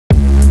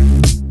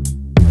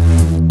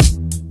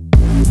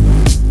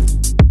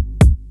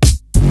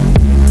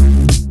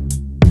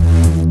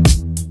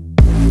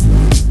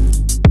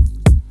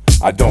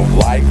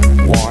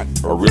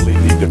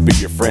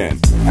friend.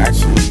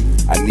 Actually,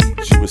 I need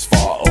you as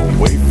far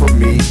away from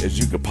me as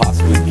you could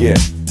possibly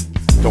get.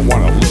 Don't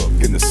wanna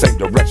look in the same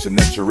direction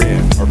that you're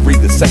in, or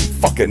breathe the same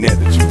fucking air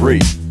that you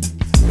breathe.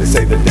 They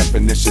say the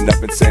definition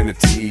of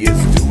insanity is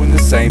doing the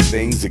same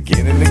things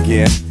again and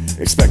again,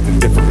 expecting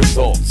different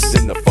results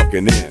in the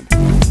fucking end.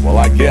 Well,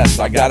 I guess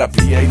I got a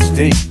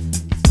PhD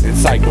in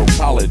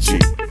psychology.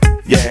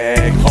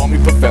 Yeah, call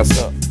me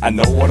professor, I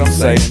know what I'm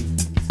saying.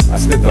 I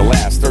spent the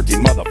last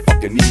 13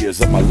 motherfucking years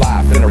of my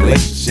life in a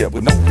relationship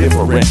with no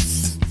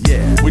difference.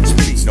 Yeah, which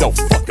means no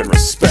fucking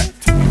respect.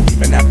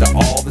 Even after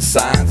all the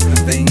signs and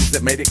the things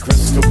that made it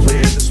crystal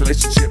clear this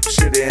relationship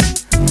should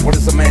end. What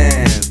is a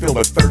man filled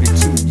with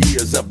 32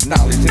 years of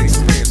knowledge and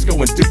experience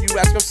going to, you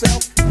ask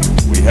yourself?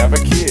 We have a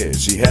kid,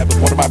 she had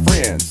with one of my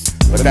friends.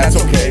 But that's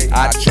okay,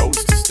 I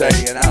chose to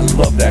stay, and I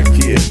love that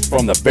kid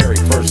from the very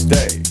first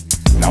day.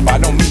 Now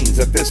by no means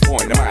at this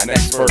point am I an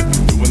expert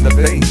doing the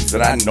things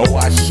that I know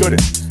I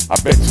shouldn't. I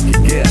bet you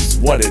can guess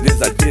what it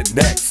is I did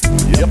next.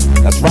 Yep,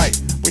 that's right,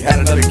 we had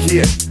another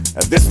kid,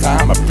 and this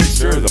time I'm pretty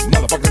sure the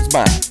motherfucker's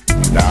mine.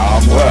 Now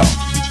I'm well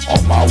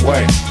on my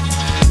way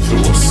to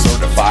a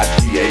certified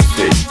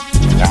PhD.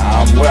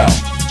 Now I'm well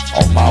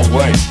on my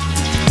way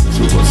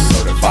to a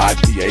certified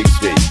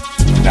PhD.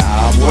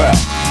 Now I'm well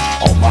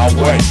on my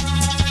way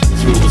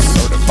to a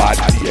certified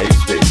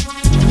PhD.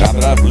 Now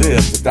that I've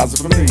lived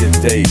 1,000 familiar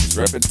days,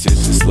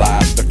 repetitious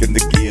lives stuck in the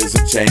gears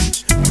of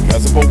change.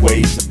 Because of her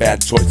ways and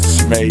bad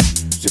choices she made,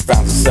 she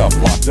found herself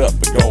locked up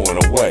and going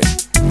away.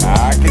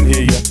 I can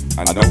hear you,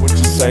 I know what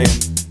you're saying.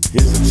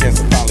 Here's a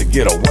chance to finally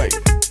get away.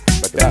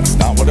 But that's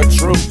not what a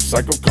true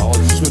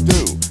psychocologist would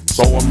do.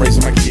 So I'm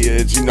raising my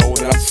kids, you know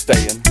that I'm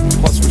staying.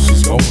 Plus where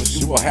she's going,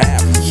 she will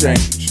have to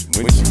change.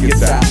 When she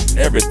gets out,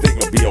 everything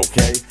will be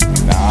okay.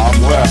 Now I'm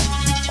well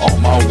on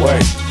my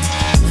way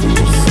to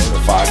a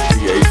certified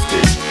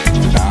PhD.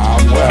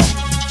 Now I'm well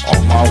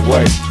on my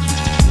way